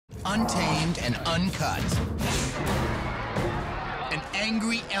Untamed and Uncut. An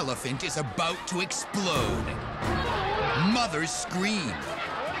angry elephant is about to explode. Mothers scream.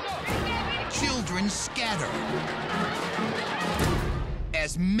 Children scatter.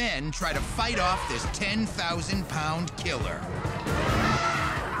 As men try to fight off this 10,000-pound killer.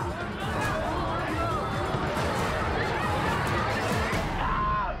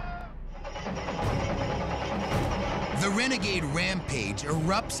 The renegade Rampage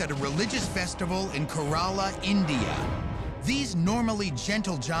erupts at a religious festival in Kerala, India. These normally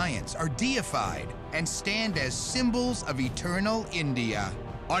gentle giants are deified and stand as symbols of eternal India.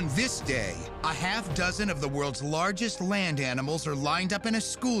 On this day, a half-dozen of the world's largest land animals are lined up in a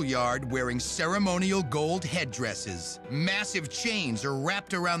schoolyard wearing ceremonial gold headdresses. Massive chains are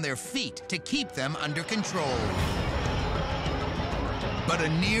wrapped around their feet to keep them under control. But a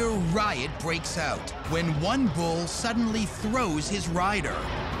near riot breaks out when one bull suddenly throws his rider.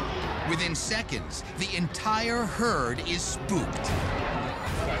 Within seconds, the entire herd is spooked.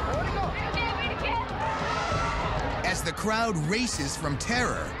 As the crowd races from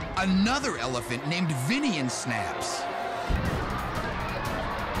terror, another elephant named Vinian snaps.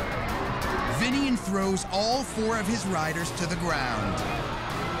 Vinian throws all 4 of his riders to the ground.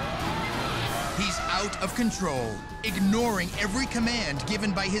 He's out of control, ignoring every command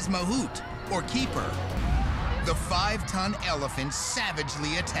given by his mahout, or keeper. The 5-ton elephant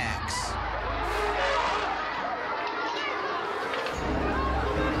savagely attacks.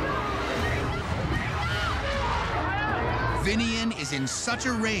 Vinian is in such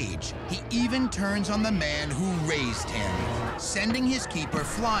a rage, he even turns on the man who raised him, sending his keeper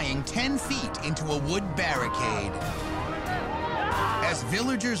flying 10 feet into a wood barricade. As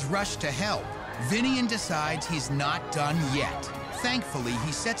villagers rush to help, Vinian decides he's not done yet. Thankfully,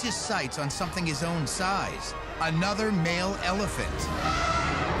 he sets his sights on something his own size, another male elephant.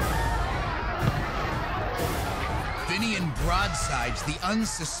 Vinian broadsides the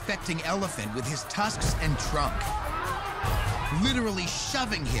unsuspecting elephant with his tusks and trunk, literally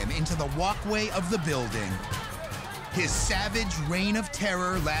shoving him into the walkway of the building. His savage reign of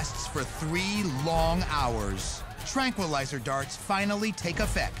terror lasts for 3 long hours. Tranquilizer darts finally take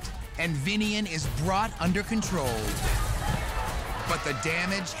effect, and Vinian is brought under control. But the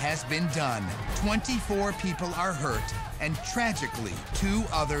damage has been done. 24 people are hurt, and tragically, 2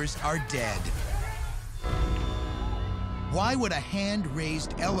 others are dead. Why would a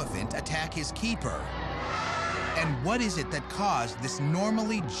hand-raised elephant attack his keeper? And what is it that caused this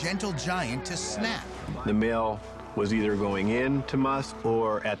normally gentle giant to snap? The male was either going into must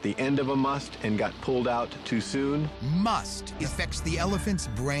or at the end of a must and got pulled out too soon. Must affects the elephant's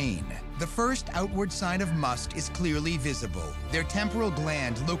brain. The first outward sign of must is clearly visible. Their temporal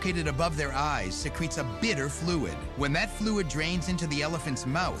gland, located above their eyes, secretes a bitter fluid. When that fluid drains into the elephant's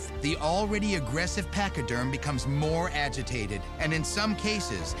mouth, the already aggressive pachyderm becomes more agitated, and in some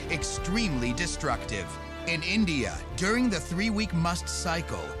cases, extremely destructive. In India, during the 3-week must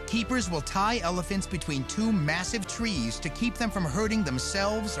cycle, keepers will tie elephants between 2 massive trees to keep them from hurting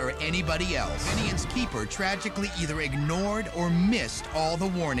themselves or anybody else. Vinian's keeper tragically either ignored or missed all the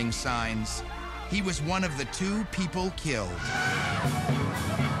warning signs. He was one of the 2 people killed.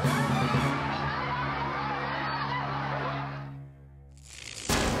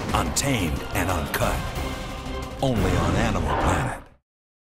 Untamed and Uncut. Only on Animal Planet.